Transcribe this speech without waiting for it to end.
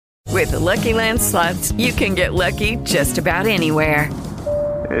With the Lucky Land Slots, you can get lucky just about anywhere.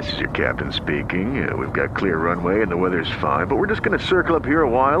 This is your captain speaking. We've got clear runway and the weather's fine, but we're just going to circle up here a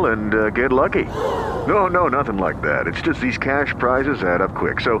while and get lucky. No, nothing like that. It's just these cash prizes add up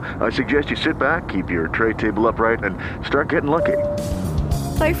quick. So I suggest you sit back, keep your tray table upright, and start getting lucky.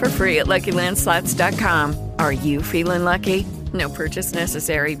 Play for free at LuckyLandSlots.com. Are you feeling lucky? No purchase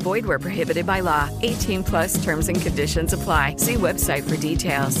necessary. Void where prohibited by law. 18 plus terms and conditions apply. See website for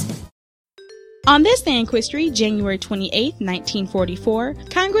details. On this day in history, January 28, 1944,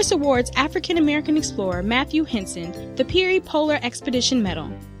 Congress awards African-American explorer Matthew Henson the Peary Polar Expedition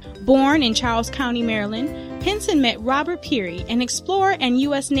Medal. Born in Charles County, Maryland, Henson met Robert Peary, an explorer and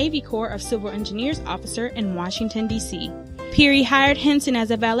U.S. Navy Corps of Civil Engineers officer in Washington, D.C. Peary hired Henson as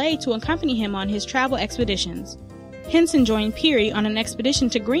a valet to accompany him on his travel expeditions. Henson joined Peary on an expedition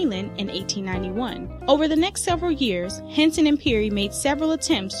to Greenland in 1891. Over the next several years, Henson and Peary made several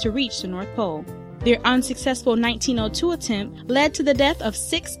attempts to reach the North Pole. Their unsuccessful 1902 attempt led to the death of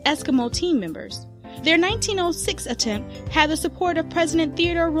 6 Eskimo team members. Their 1906 attempt had the support of President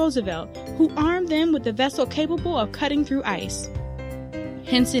Theodore Roosevelt, who armed them with a vessel capable of cutting through ice.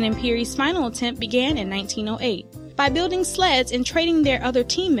 Henson and Peary's final attempt began in 1908. By building sleds and trading their other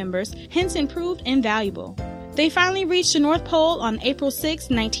team members, Henson proved invaluable. They finally reached the North Pole on April 6,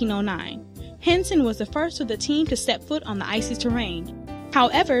 1909. Henson was the first of the team to step foot on the icy terrain.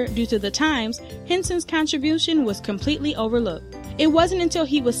 However, due to the times, Henson's contribution was completely overlooked. It wasn't until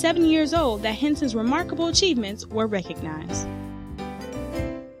he was 7 years old that Henson's remarkable achievements were recognized.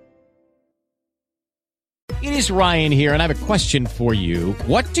 It is Ryan here, and I have a question for you.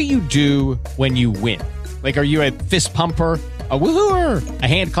 What do you do when you win? Like, are you a fist pumper, a woohooer, a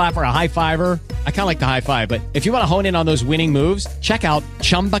hand clapper, a high fiver? I kind of like the high five, but if you want to hone in on those winning moves, check out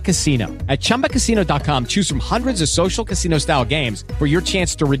Chumba Casino. At ChumbaCasino.com, choose from hundreds of social casino-style games for your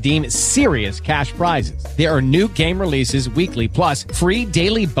chance to redeem serious cash prizes. There are new game releases weekly, plus free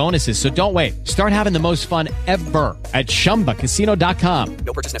daily bonuses, so don't wait. Start having the most fun ever at ChumbaCasino.com.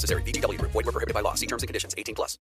 No purchase necessary. VGW. Void where prohibited by law. See terms and conditions. 18 plus.